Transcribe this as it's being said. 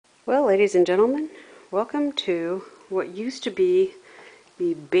Well, ladies and gentlemen, welcome to what used to be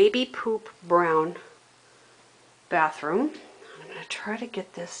the baby poop brown bathroom. I'm going to try to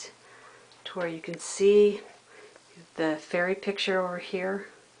get this to where you can see the fairy picture over here.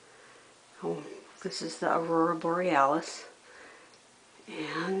 Oh, this is the Aurora Borealis.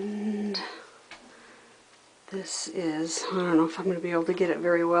 And this is, I don't know if I'm going to be able to get it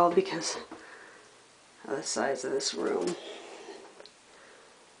very well because of the size of this room.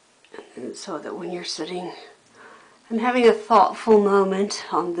 And so that when you're sitting and having a thoughtful moment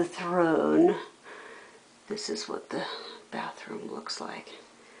on the throne, this is what the bathroom looks like.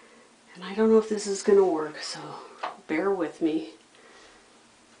 And I don't know if this is going to work, so bear with me.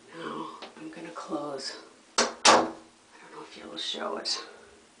 Now I'm going to close. I don't know if you'll show it.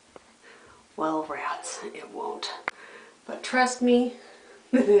 Well, rats, it won't. But trust me,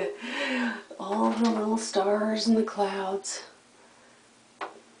 all the little stars and the clouds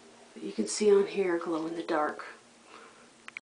that you can see on here glow in the dark.